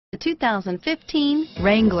The 2015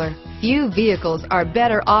 Wrangler. Few vehicles are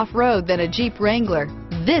better off-road than a Jeep Wrangler.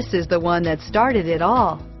 This is the one that started it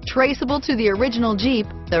all. Traceable to the original Jeep,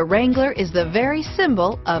 the Wrangler is the very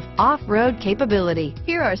symbol of off-road capability.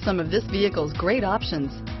 Here are some of this vehicle's great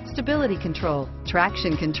options: stability control,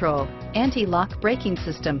 traction control, anti-lock braking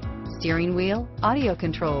system, steering wheel audio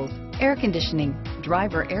controls, air conditioning,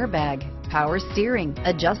 driver airbag, power steering,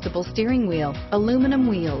 adjustable steering wheel, aluminum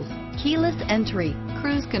wheels, keyless entry,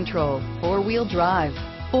 cruise control, four-wheel drive,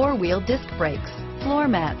 four-wheel disc brakes, floor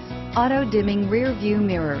mats, auto-dimming rear view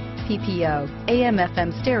mirror, PPO,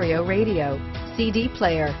 AM/FM stereo radio, CD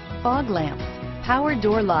player, fog lamps, power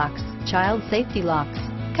door locks, child safety locks.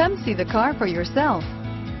 Come see the car for yourself.